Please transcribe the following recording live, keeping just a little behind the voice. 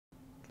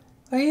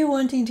Are you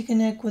wanting to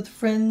connect with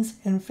friends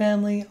and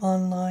family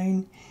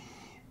online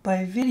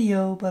by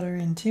video but are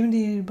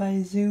intimidated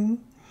by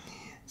Zoom?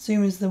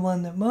 Zoom is the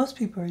one that most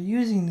people are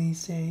using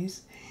these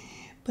days,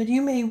 but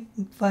you may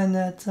find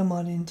that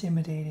somewhat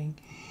intimidating.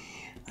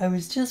 I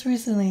was just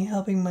recently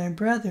helping my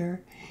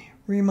brother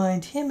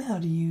remind him how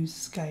to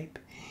use Skype,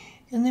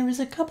 and there was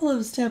a couple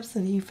of steps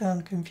that he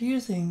found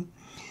confusing,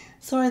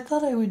 so I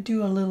thought I would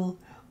do a little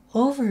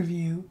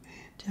overview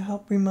to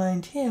help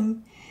remind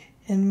him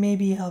and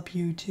maybe help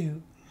you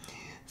too.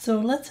 So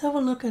let's have a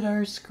look at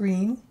our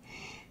screen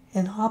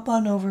and hop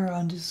on over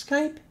onto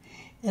Skype,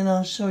 and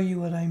I'll show you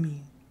what I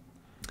mean.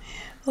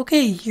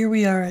 Okay, here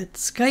we are at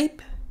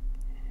Skype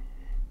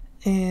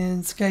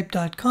and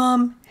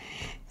skype.com,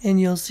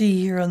 and you'll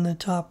see here on the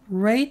top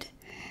right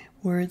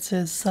where it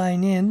says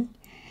sign in.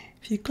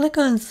 If you click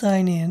on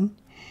sign in,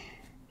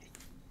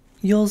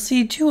 you'll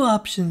see two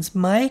options: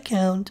 my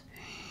account,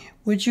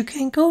 which you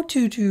can go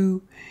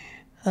to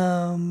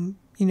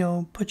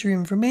put your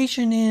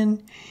information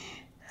in,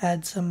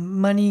 add some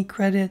money,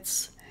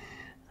 credits,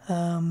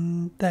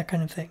 that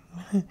kind of thing.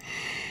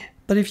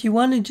 But if you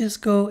want to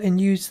just go and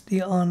use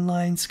the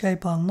online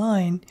Skype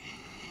Online,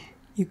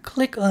 you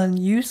click on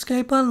Use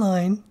Skype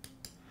Online,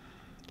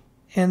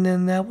 and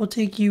then that will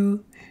take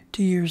you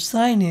to your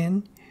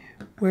sign-in,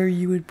 where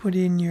you would put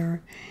in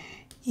your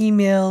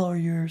email or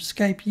your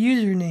Skype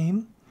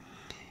username.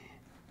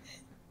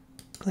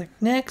 Click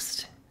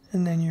Next,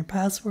 and then your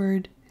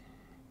password.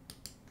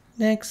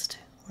 Next,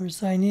 or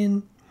sign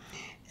in.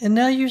 And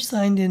now you're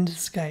signed into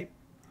Skype.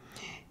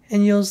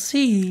 And you'll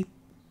see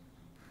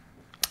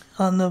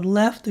on the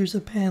left there's a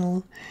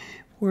panel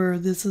where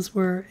this is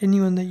where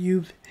anyone that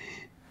you've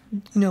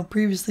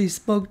previously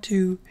spoke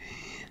to,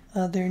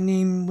 their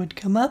name would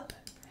come up.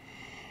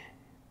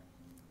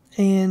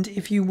 And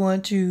if you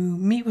want to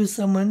meet with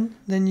someone,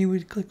 then you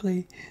would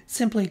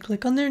simply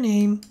click on their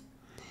name,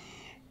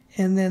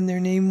 and then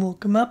their name will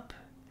come up.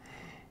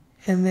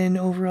 And then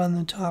over on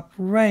the top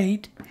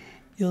right,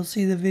 you'll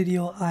see the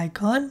video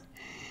icon.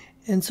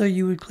 And so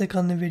you would click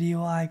on the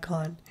video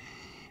icon.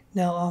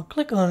 Now I'll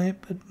click on it,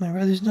 but my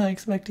brother's not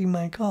expecting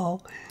my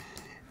call.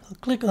 I'll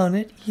click on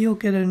it, he'll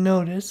get a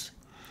notice.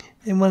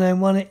 And when I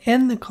want to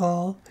end the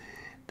call,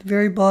 at the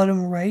very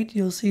bottom right,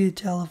 you'll see a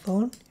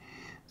telephone.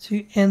 So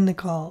you end the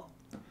call.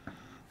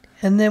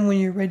 And then when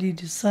you're ready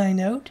to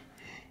sign out,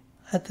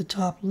 at the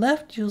top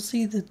left, you'll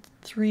see the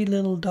three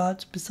little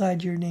dots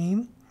beside your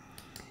name.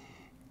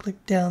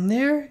 Click down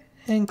there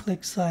and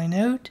click sign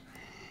out.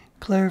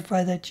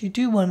 Clarify that you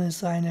do want to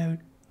sign out,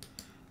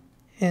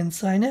 and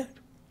sign out.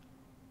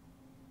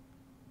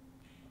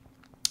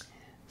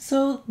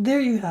 So there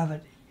you have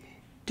it.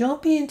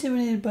 Don't be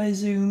intimidated by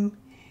Zoom.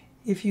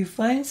 If you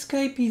find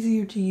Skype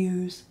easier to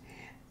use,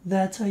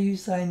 that's how you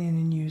sign in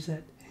and use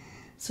it.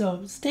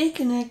 So stay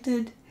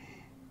connected,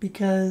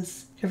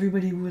 because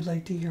everybody would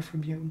like to hear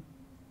from you.